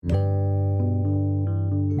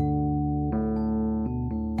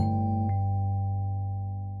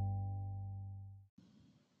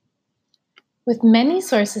With many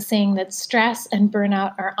sources saying that stress and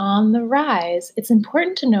burnout are on the rise, it's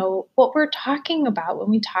important to know what we're talking about when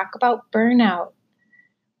we talk about burnout.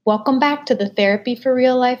 Welcome back to the Therapy for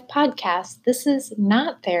Real Life podcast. This is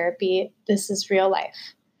not therapy, this is real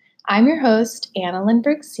life. I'm your host, Anna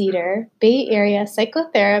Lindbergh Cedar, Bay Area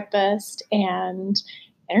psychotherapist and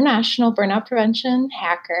international burnout prevention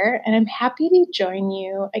hacker, and I'm happy to join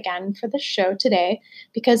you again for the show today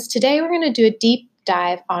because today we're going to do a deep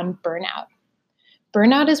dive on burnout.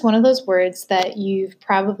 Burnout is one of those words that you've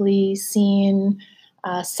probably seen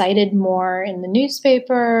cited more in the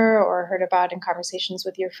newspaper or heard about in conversations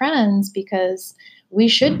with your friends because we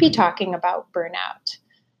should be talking about burnout.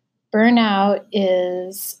 Burnout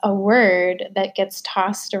is a word that gets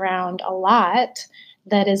tossed around a lot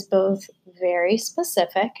that is both very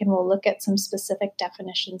specific, and we'll look at some specific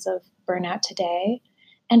definitions of burnout today,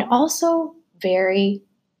 and also very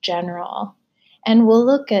general. And we'll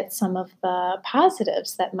look at some of the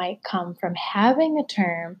positives that might come from having a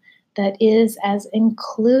term that is as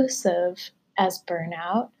inclusive as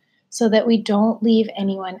burnout so that we don't leave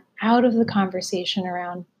anyone out of the conversation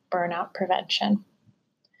around burnout prevention.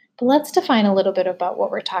 But let's define a little bit about what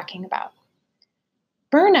we're talking about.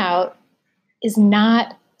 Burnout is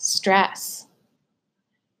not stress.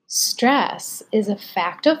 Stress is a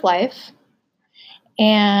fact of life.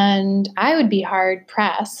 And I would be hard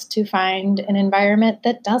pressed to find an environment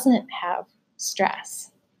that doesn't have stress.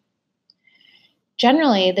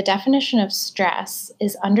 Generally, the definition of stress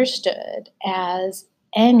is understood as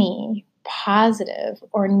any positive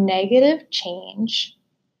or negative change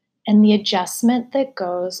and the adjustment that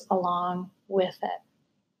goes along with it.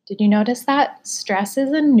 Did you notice that? Stress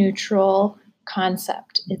is a neutral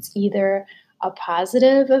concept. It's either a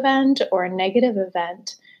positive event or a negative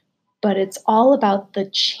event, but it's all about the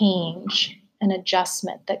change and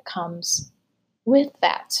adjustment that comes with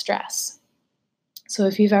that stress. So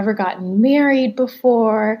if you've ever gotten married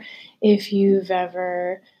before, if you've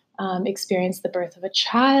ever experienced the birth of a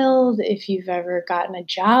child, if you've ever gotten a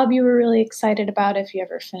job you were really excited about, if you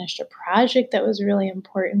ever finished a project that was really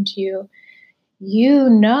important to you, you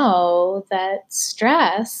know that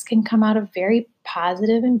stress can come out of very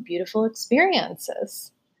positive and beautiful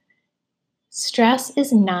experiences. Stress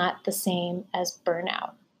is not the same as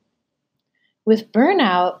burnout. With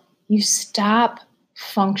burnout, you stop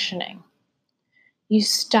functioning. You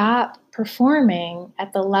stop performing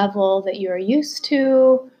at the level that you are used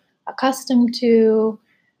to, accustomed to.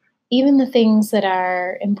 Even the things that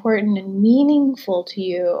are important and meaningful to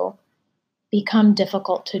you become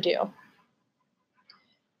difficult to do.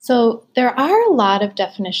 So there are a lot of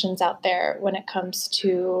definitions out there when it comes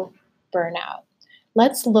to burnout.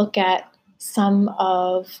 Let's look at some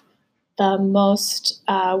of the most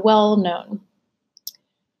well-known.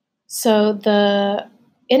 So the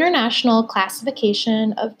International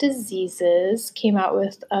Classification of Diseases came out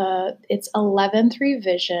with its 11th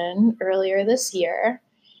revision earlier this year,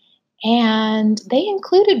 and they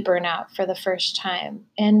included burnout for the first time.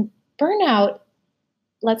 And burnout,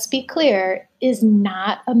 let's be clear, is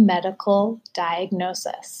not a medical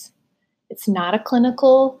diagnosis. It's not a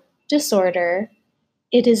clinical disorder.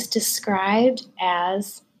 It is described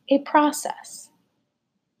as a process.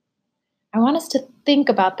 I want us to think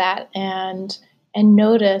about that and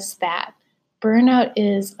notice that burnout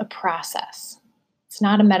is a process. It's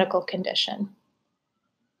not a medical condition.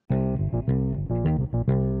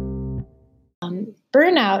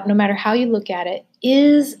 Burnout, no matter how you look at it,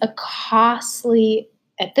 is a costly,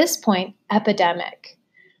 at this point, epidemic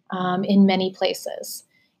in many places.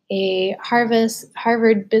 A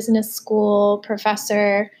Harvard Business School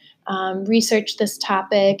professor researched this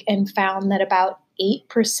topic and found that about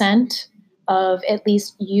 8% of at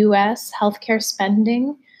least U.S. healthcare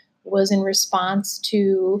spending was in response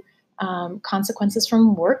to consequences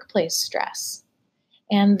from workplace stress.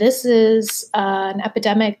 And this is an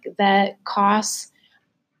epidemic that costs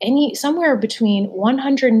somewhere between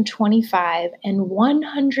 $125 and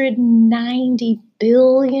 $190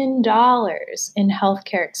 billion in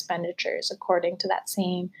healthcare expenditures, according to that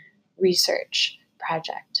same research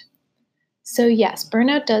project. So yes,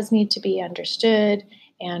 burnout does need to be understood,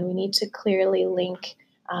 and we need to clearly link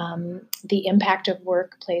the impact of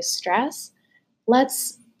workplace stress.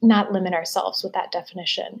 Let's not limit ourselves with that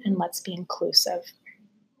definition, and let's be inclusive.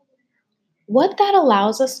 What that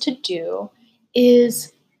allows us to do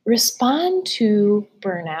is respond to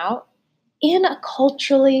burnout in a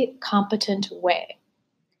culturally competent way.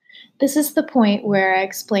 This is the point where I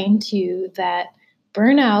explained to you that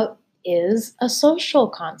burnout is a social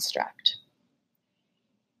construct.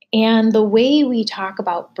 And the way we talk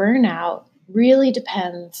about burnout really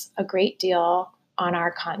depends a great deal on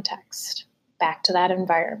our context. back to that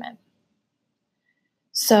environment.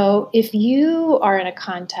 So if you are in a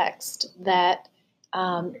context that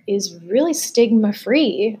is really stigma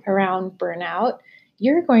free around burnout,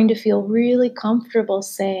 you're going to feel really comfortable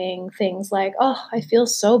saying things like, "Oh, I feel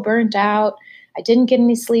so burnt out. I didn't get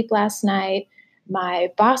any sleep last night.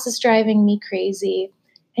 My boss is driving me crazy."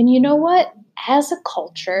 And you know what? As a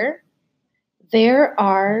culture, there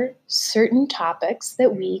are certain topics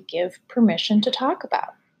that we give permission to talk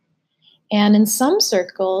about. And in some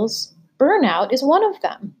circles, burnout is one of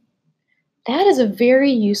them. That is a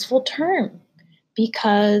very useful term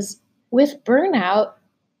because with burnout,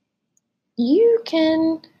 you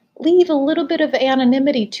can leave a little bit of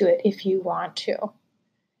anonymity to it if you want to.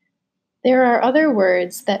 There are other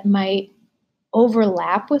words that might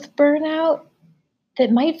overlap with burnout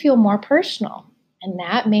that might feel more personal, and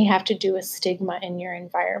that may have to do with stigma in your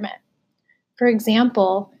environment. For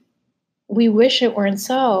example, we wish it weren't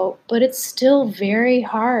so, but it's still very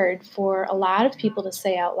hard for a lot of people to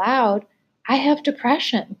say out loud, "I have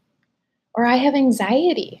depression," or "I have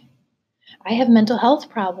anxiety," "I have mental health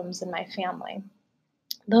problems in my family."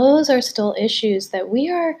 Those are still issues that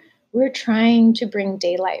we're trying to bring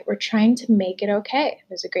daylight. We're trying to make it okay.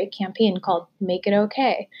 There's a great campaign called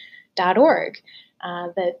makeitokay.org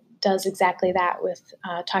that does exactly that with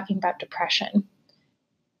talking about depression.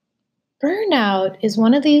 Burnout is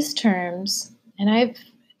one of these terms, and I've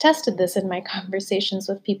tested this in my conversations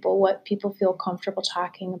with people, what people feel comfortable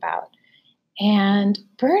talking about. And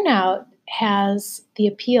burnout has the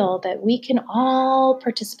appeal that we can all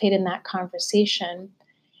participate in that conversation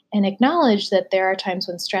and acknowledge that there are times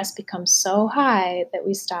when stress becomes so high that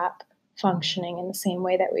we stop functioning in the same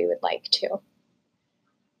way that we would like to.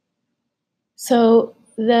 So,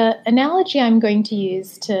 the analogy I'm going to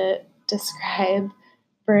use to describe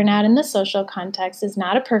burnout in the social context is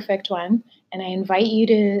not a perfect one, and I invite you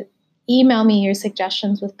to email me your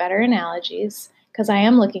suggestions with better analogies because I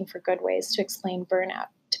am looking for good ways to explain burnout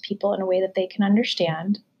to people in a way that they can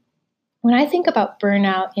understand. When I think about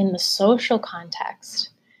burnout in the social context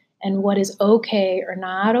and what is okay or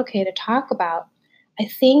not okay to talk about, I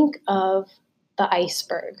think of the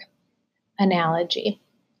iceberg analogy.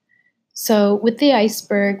 So, with the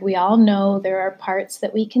iceberg, we all know there are parts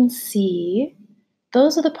that we can see.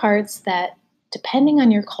 Those are the parts that, depending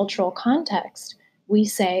on your cultural context, we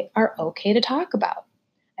say are okay to talk about.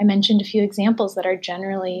 I mentioned a few examples that are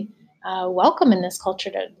generally welcome in this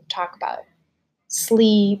culture to talk about: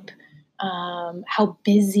 sleep, how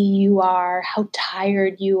busy you are, how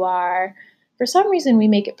tired you are. For some reason, we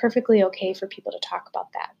make it perfectly okay for people to talk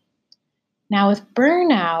about that. Now, with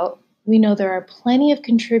burnout, we know there are plenty of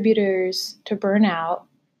contributors to burnout.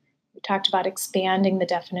 We talked about expanding the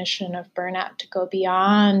definition of burnout to go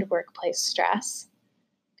beyond workplace stress,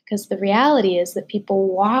 because the reality is that people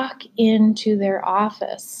walk into their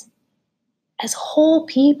office as whole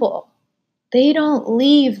people. They don't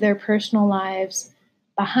leave their personal lives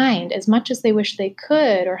behind as much as they wish they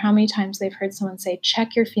could, or how many times they've heard someone say,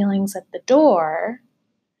 "Check your feelings at the door."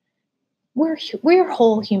 We're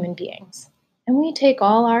whole human beings, and we take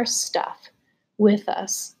all our stuff with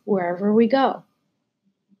us wherever we go.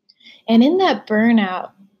 And in that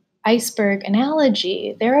burnout iceberg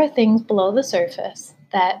analogy, there are things below the surface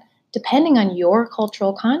that, depending on your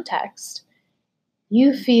cultural context,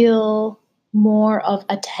 you feel more of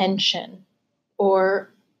a tension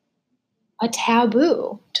or a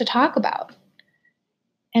taboo to talk about.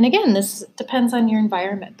 And again, this depends on your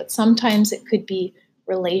environment, but sometimes it could be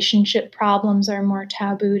relationship problems are more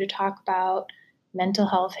taboo to talk about, mental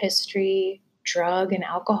health history, drug and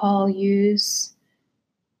alcohol use,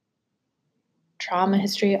 trauma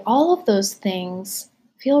history. All of those things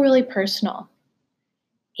feel really personal.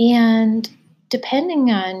 And depending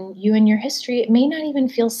on you and your history, it may not even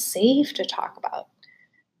feel safe to talk about.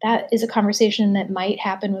 That is a conversation that might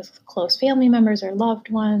happen with close family members or loved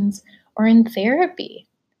ones or in therapy.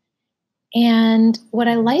 And what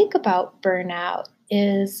I like about burnout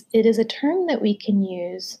is it is a term that we can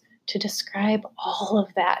use to describe all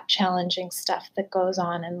of that challenging stuff that goes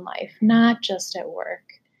on in life, not just at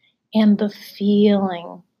work, and the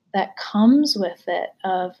feeling that comes with it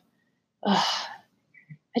of, "Ugh,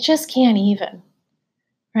 I just can't even,"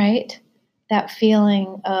 right? That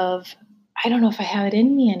feeling of, "I don't know if I have it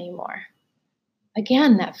in me anymore."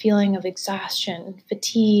 Again, that feeling of exhaustion,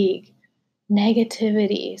 fatigue,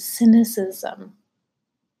 negativity, cynicism,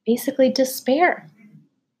 basically despair.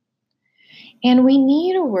 And we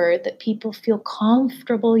need a word that people feel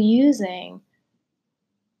comfortable using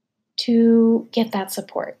to get that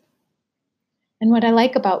support. And what I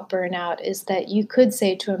like about burnout is that you could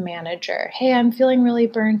say to a manager, "Hey, I'm feeling really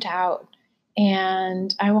burnt out.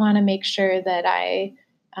 And I want to make sure that I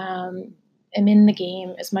am in the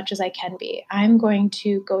game as much as I can be. I'm going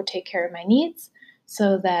to go take care of my needs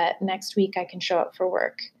so that next week I can show up for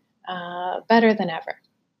work better than ever,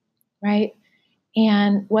 right?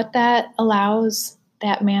 And what that allows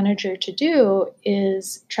that manager to do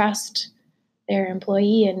is trust their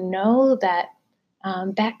employee and know that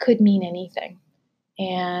that could mean anything.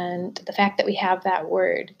 And the fact that we have that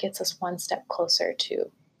word gets us one step closer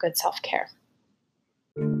to good self care.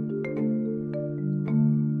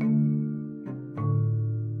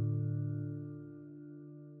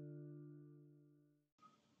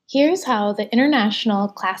 Here's how the International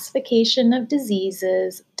Classification of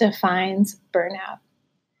Diseases defines burnout.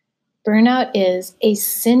 Burnout is a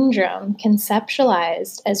syndrome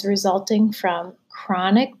conceptualized as resulting from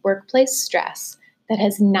chronic workplace stress that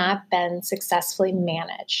has not been successfully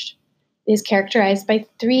managed. It is characterized by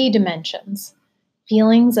three dimensions: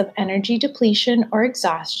 feelings of energy depletion or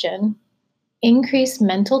exhaustion, increased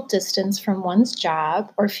mental distance from one's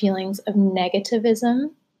job, or feelings of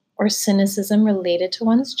negativism or cynicism related to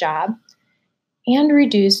one's job, and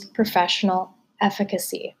reduced professional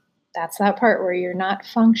efficacy. That's that part where you're not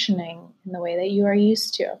functioning in the way that you are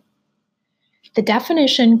used to. The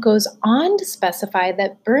definition goes on to specify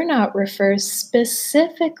that burnout refers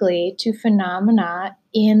specifically to phenomena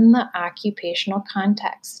in the occupational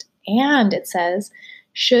context, and it says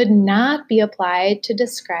should not be applied to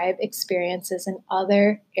describe experiences in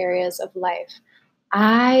other areas of life.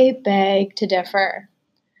 I beg to differ.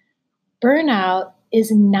 Burnout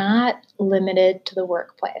is not limited to the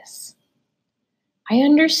workplace. I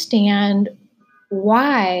understand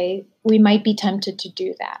why we might be tempted to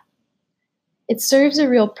do that. It serves a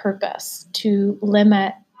real purpose to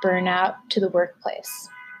limit burnout to the workplace.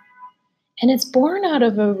 And it's born out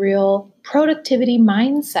of a real productivity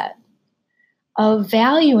mindset of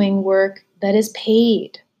valuing work that is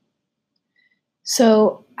paid.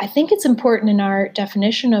 So I think it's important in our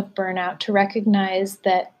definition of burnout to recognize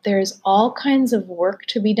that there's all kinds of work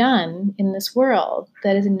to be done in this world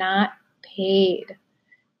that is not paid.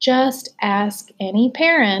 Just ask any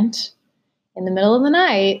parent in the middle of the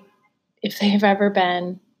night if they've ever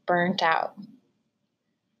been burnt out.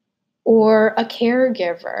 Or a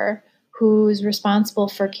caregiver who's responsible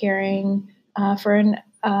for caring for an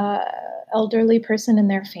elderly person in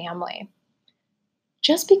their family.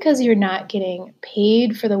 Just because you're not getting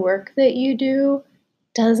paid for the work that you do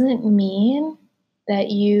doesn't mean that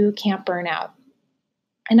you can't burn out.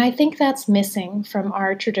 And I think that's missing from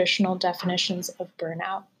our traditional definitions of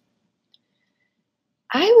burnout.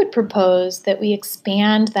 I would propose that we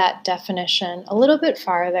expand that definition a little bit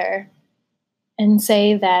farther and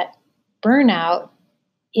say that burnout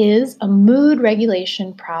is a mood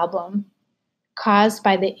regulation problem caused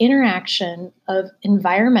by the interaction of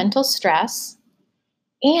environmental stress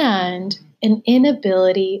and an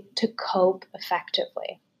inability to cope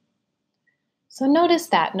effectively. So notice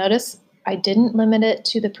that. Notice I didn't limit it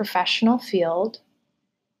to the professional field.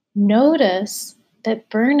 Notice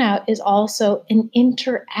that burnout is also an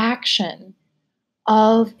interaction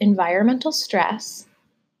of environmental stress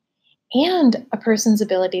and a person's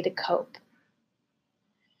ability to cope.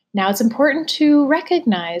 Now, it's important to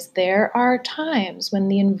recognize there are times when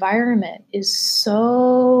the environment is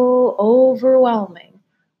so overwhelming,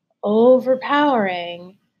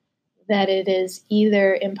 overpowering, that it is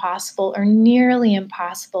either impossible or nearly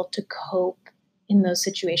impossible to cope in those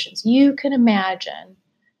situations. You can imagine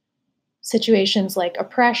situations like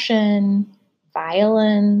oppression,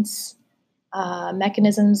 violence,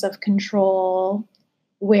 mechanisms of control,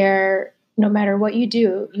 where no matter what you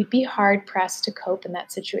do, you'd be hard pressed to cope in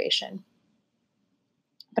that situation.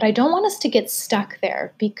 But I don't want us to get stuck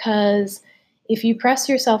there, because if you press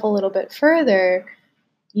yourself a little bit further,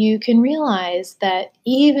 you can realize that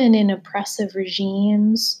even in oppressive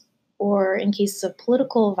regimes or in cases of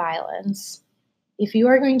political violence, if you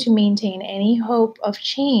are going to maintain any hope of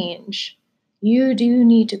change, you do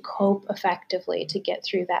need to cope effectively to get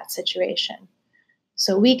through that situation.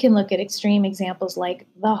 So we can look at extreme examples like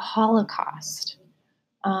the Holocaust.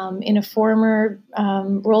 In a former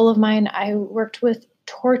role of mine, I worked with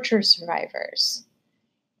torture survivors.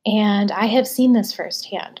 And I have seen this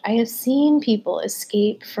firsthand. I have seen people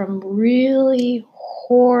escape from really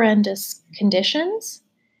horrendous conditions.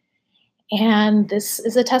 And this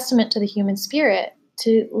is a testament to the human spirit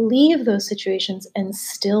to leave those situations and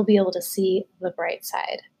still be able to see the bright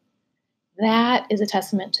side. That is a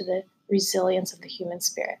testament to the resilience of the human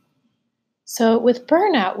spirit. So with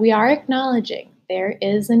burnout, we are acknowledging there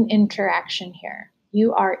is an interaction here.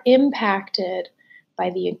 You are impacted by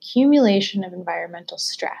the accumulation of environmental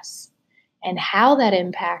stress. And how that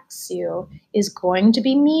impacts you is going to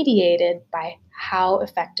be mediated by how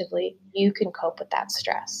effectively you can cope with that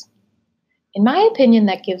stress. In my opinion,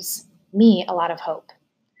 that gives me a lot of hope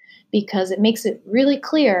because it makes it really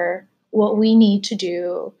clear what we need to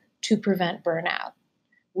do to prevent burnout.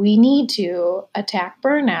 We need to attack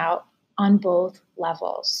burnout on both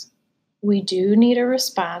levels. We do need a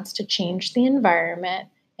response to change the environment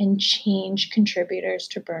and change contributors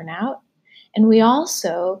to burnout. And we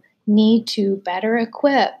also need to better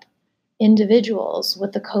equip individuals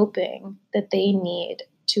with the coping that they need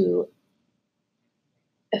to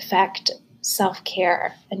effect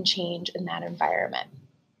self-care and change in that environment.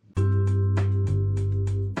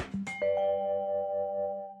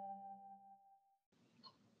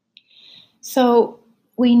 So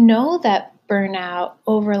we know that burnout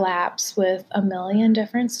overlaps with a million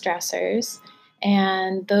different stressors,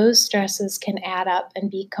 and those stresses can add up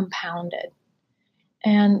and be compounded.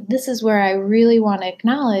 And this is where I really want to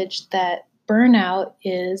acknowledge that burnout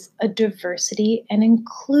is a diversity and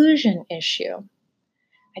inclusion issue.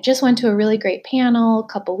 I just went to a really great panel a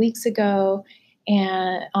couple weeks ago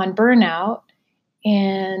and on burnout,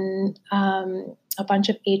 and a bunch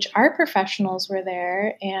of HR professionals were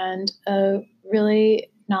there, and a really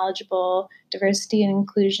knowledgeable diversity and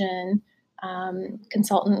inclusion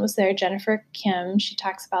consultant was there, Jennifer Kim. She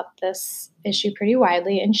talks about this issue pretty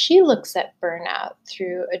widely, and she looks at burnout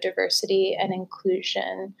through a diversity and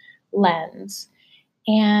inclusion lens.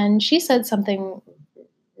 And she said something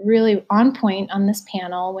really on point on this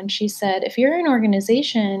panel when she said, if you're an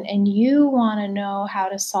organization and you want to know how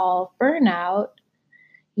to solve burnout,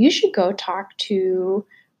 you should go talk to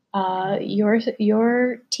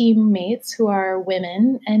your teammates who are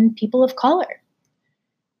women and people of color.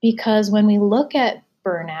 Because when we look at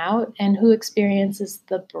burnout and who experiences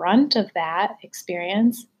the brunt of that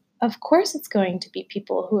experience, of course it's going to be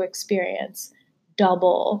people who experience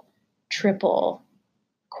double, triple,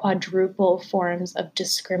 quadruple forms of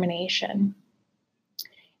discrimination.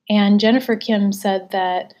 And Jennifer Kim said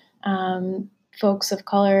that folks of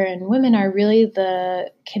color and women are really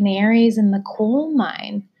the canaries in the coal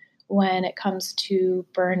mine when it comes to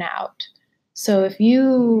burnout. So if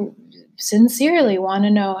you sincerely want to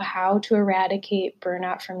know how to eradicate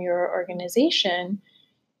burnout from your organization,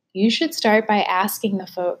 you should start by asking the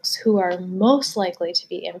folks who are most likely to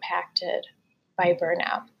be impacted by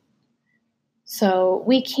burnout. So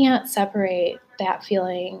we can't separate that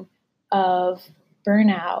feeling of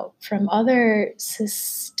burnout from other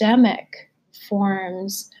systemic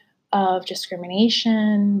forms of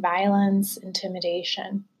discrimination, violence,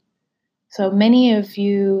 intimidation. So many of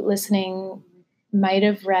you listening might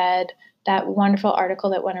have read that wonderful article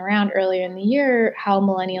that went around earlier in the year, how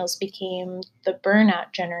millennials became the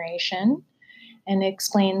burnout generation, and it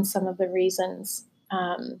explains some of the reasons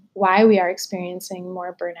why we are experiencing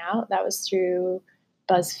more burnout. That was through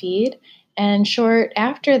BuzzFeed. And short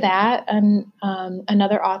after that,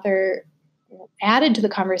 another author added to the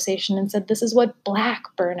conversation and said, this is what Black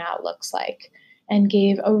burnout looks like, and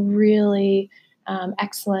gave a really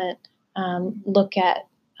excellent look at,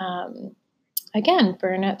 again,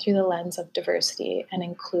 burnout through the lens of diversity and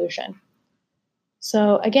inclusion.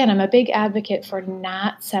 So again, I'm a big advocate for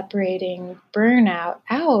not separating burnout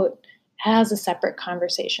out as a separate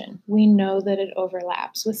conversation. We know that it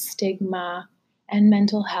overlaps with stigma and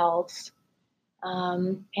mental health,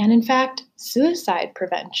 and in fact, suicide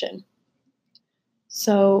prevention.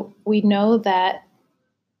 So we know that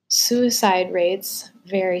suicide rates,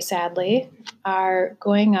 very sadly, are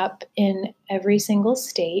going up in every single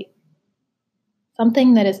state.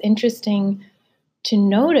 Something that is interesting to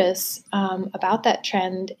notice about that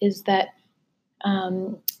trend is that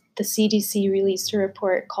the CDC released a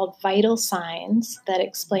report called Vital Signs that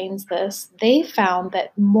explains this. They found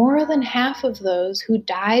that more than half of those who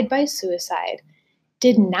died by suicide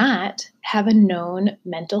did not have a known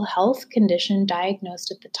mental health condition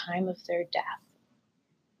diagnosed at the time of their death.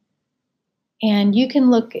 And you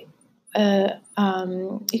can look, you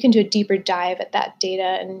can do a deeper dive at that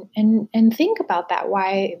data and think about that,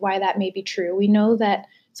 why that may be true. We know that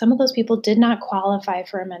some of those people did not qualify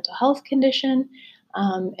for a mental health condition,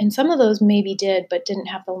 and some of those maybe did, but didn't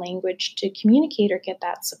have the language to communicate or get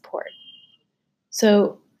that support.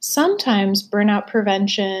 So sometimes burnout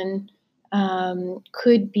prevention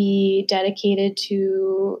could be dedicated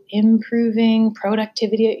to improving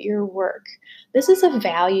productivity at your work. This is a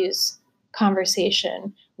values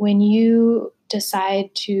conversation. When you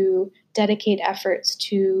decide to dedicate efforts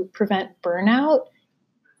to prevent burnout,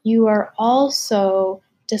 you are also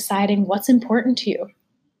deciding what's important to you.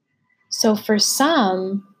 So for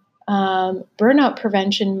some, burnout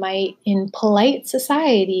prevention might, in polite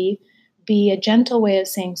society, be a gentle way of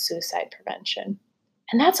saying suicide prevention.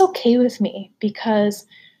 And that's okay with me because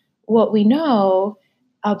what we know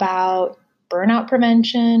about burnout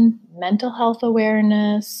prevention, mental health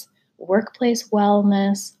awareness, workplace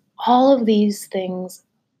wellness, all of these things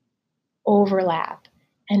overlap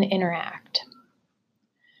and interact.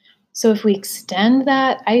 So if we extend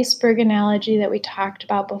that iceberg analogy that we talked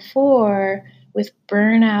about before with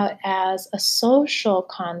burnout as a social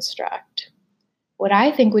construct, what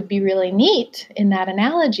I think would be really neat in that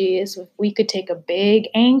analogy is if we could take a big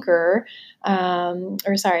anchor, a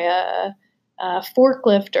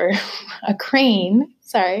forklift or a crane,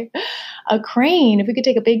 if we could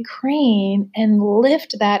take a big crane and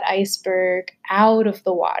lift that iceberg out of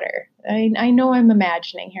the water. I know I'm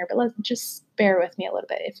imagining here, but let's just bear with me a little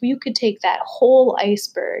bit. If you could take that whole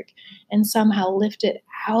iceberg and somehow lift it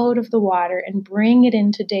out of the water and bring it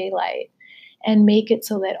into daylight, and make it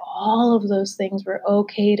so that all of those things were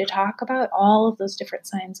okay to talk about, all of those different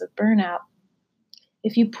signs of burnout.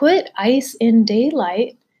 If you put ice in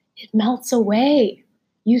daylight, it melts away.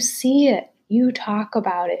 You see it, you talk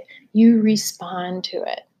about it, you respond to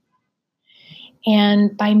it.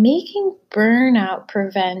 And by making burnout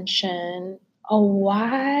prevention a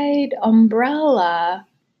wide umbrella,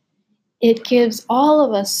 it gives all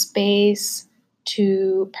of us space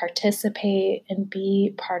to participate and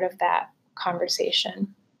be part of that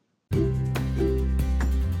conversation.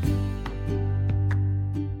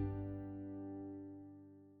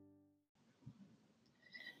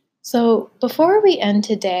 So, before we end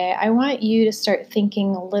today, I want you to start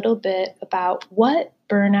thinking a little bit about what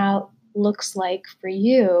burnout looks like for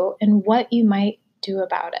you and what you might do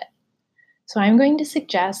about it. So, I'm going to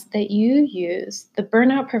suggest that you use the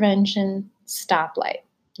burnout prevention stoplight.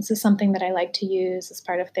 This is something that I like to use as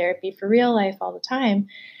part of therapy for real life all the time.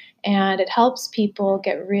 And it helps people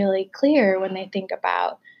get really clear when they think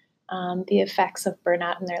about the effects of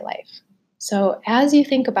burnout in their life. So, as you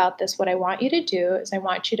think about this, what I want you to do is I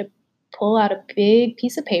want you to pull out a big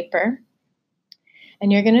piece of paper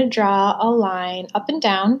and you're going to draw a line up and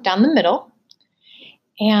down the middle.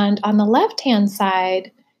 And on the left-hand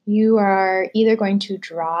side, you are either going to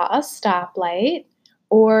draw a stoplight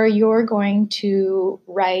or you're going to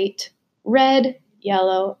write red,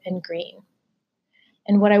 yellow, and green.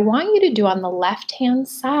 And what I want you to do on the left-hand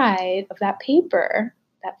side of that paper,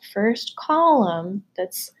 that first column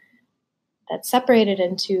that's separated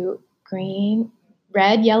into green,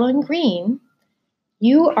 red, yellow, and green,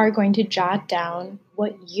 you are going to jot down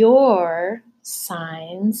what your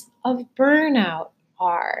signs of burnout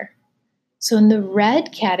are. So in the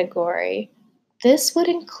red category, this would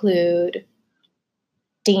include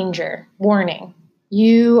danger, warning.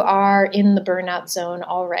 You are in the burnout zone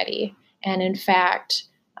already. And in fact,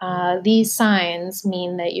 these signs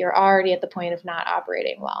mean that you're already at the point of not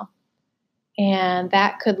operating well. And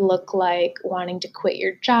that could look like wanting to quit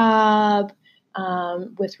your job.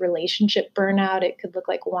 With relationship burnout, it could look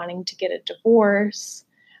like wanting to get a divorce,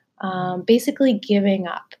 basically giving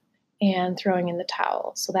up and throwing in the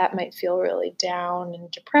towel. So that might feel really down and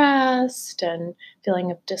depressed and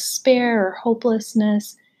feeling of despair or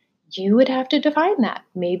hopelessness. You would have to define that.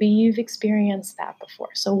 Maybe you've experienced that before.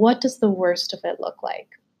 So what does the worst of it look like?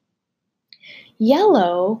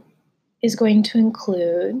 Yellow is going to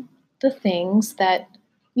include the things that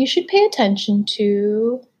you should pay attention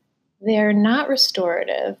to. They're not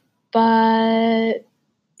restorative, but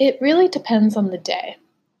it really depends on the day.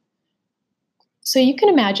 So you can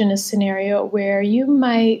imagine a scenario where you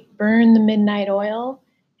might burn the midnight oil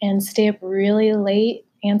and stay up really late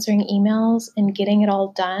answering emails and getting it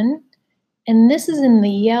all done. And this is in the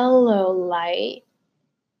yellow light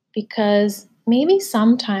because maybe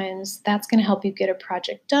sometimes that's going to help you get a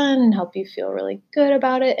project done and help you feel really good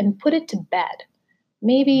about it and put it to bed.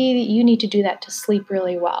 Maybe you need to do that to sleep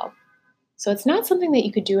really well. So it's not something that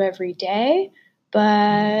you could do every day,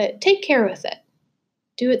 but take care with it.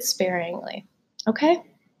 Do it sparingly, okay?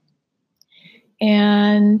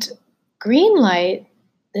 And green light,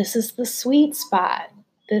 this is the sweet spot.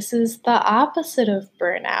 This is the opposite of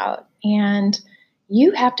burnout, and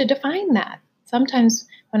you have to define that. Sometimes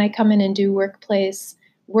when I come in and do workplace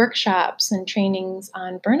workshops and trainings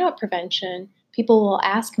on burnout prevention, people will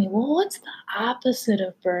ask me, well, what's the opposite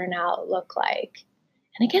of burnout look like?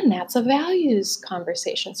 And again, that's a values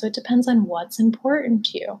conversation. So it depends on what's important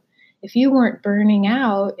to you. If you weren't burning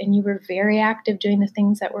out and you were very active doing the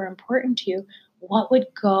things that were important to you, what would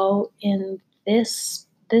go in this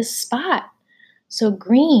spot? So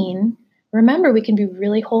green, remember, we can be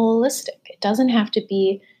really holistic. It doesn't have to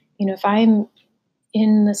be, if I'm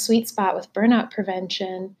in the sweet spot with burnout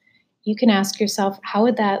prevention, you can ask yourself, how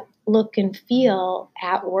would that look and feel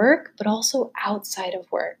at work, but also outside of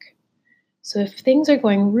work. So if things are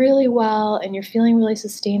going really well and you're feeling really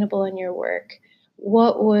sustainable in your work,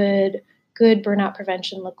 what would good burnout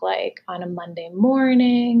prevention look like on a Monday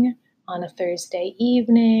morning, on a Thursday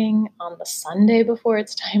evening, on the Sunday before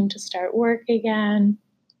it's time to start work again?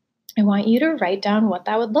 I want you to write down what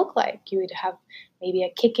that would look like. You would have maybe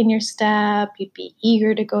a kick in your step. You'd be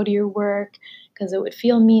eager to go to your work because it would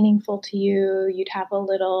feel meaningful to you. You'd have a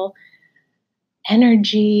little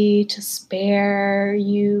energy to spare.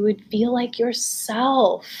 You would feel like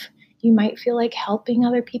yourself. You might feel like helping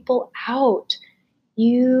other people out.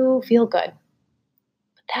 You feel good.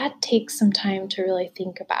 But that takes some time to really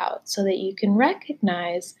think about so that you can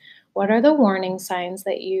recognize what are the warning signs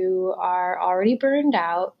that you are already burned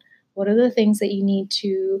out. What are the things that you need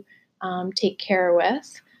to take care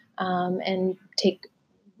with and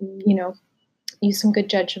use some good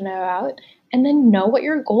judgment about, and then know what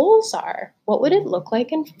your goals are. What would it look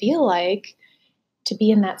like and feel like to be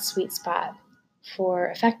in that sweet spot for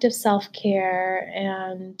effective self-care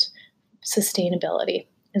and sustainability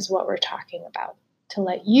is what we're talking about, to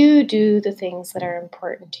let you do the things that are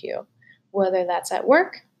important to you, whether that's at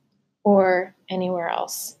work or anywhere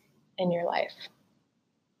else in your life.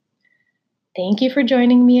 Thank you for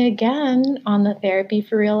joining me again on the Therapy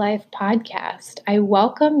for Real Life podcast. I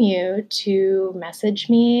welcome you to message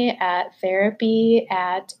me at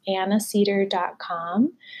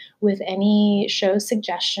therapy@annacedar.com with any show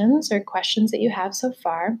suggestions or questions that you have so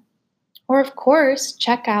far. Or, of course,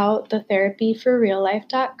 check out the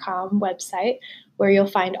therapyforreallife.com website, where you'll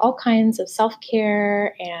find all kinds of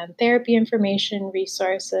self-care and therapy information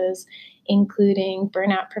resources, including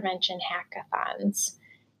burnout prevention hackathons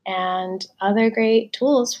and other great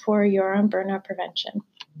tools for your own burnout prevention.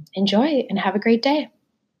 Enjoy and have a great day.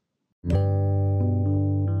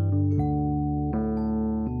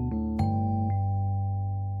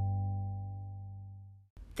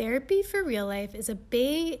 Therapy for Real Life is a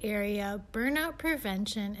Bay Area burnout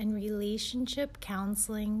prevention and relationship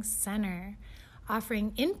counseling center,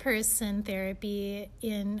 offering in-person therapy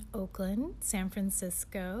in Oakland, San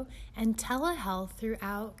Francisco, and telehealth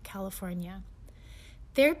throughout California.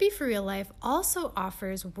 Therapy for Real Life also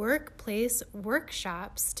offers workplace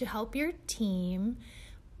workshops to help your team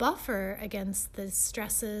buffer against the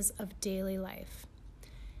stresses of daily life.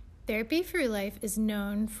 Therapy for Real Life is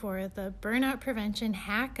known for the Burnout Prevention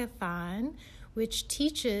Hackathon, which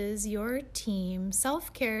teaches your team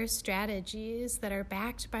self-care strategies that are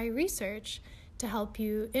backed by research to help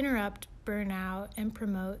you interrupt burnout and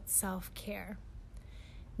promote self-care.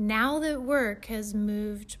 Now that work has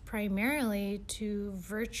moved primarily to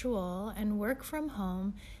virtual and work from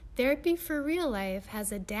home, Therapy for Real Life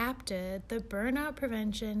has adapted the Burnout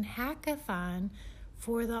Prevention Hackathon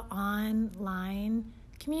for the online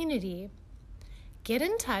community. Get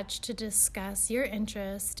in touch to discuss your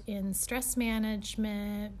interest in stress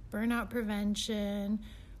management, burnout prevention,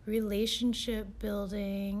 relationship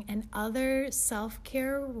building, and other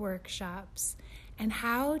self-care workshops, and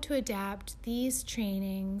how to adapt these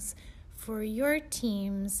trainings for your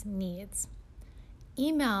team's needs.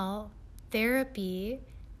 Email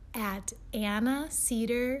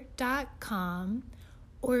therapy@annacedar.com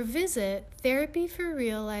or visit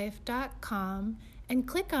therapyforreallife.com and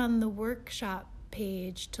click on the workshop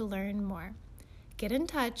page to learn more. Get in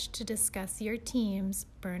touch to discuss your team's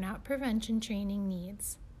burnout prevention training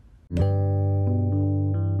needs.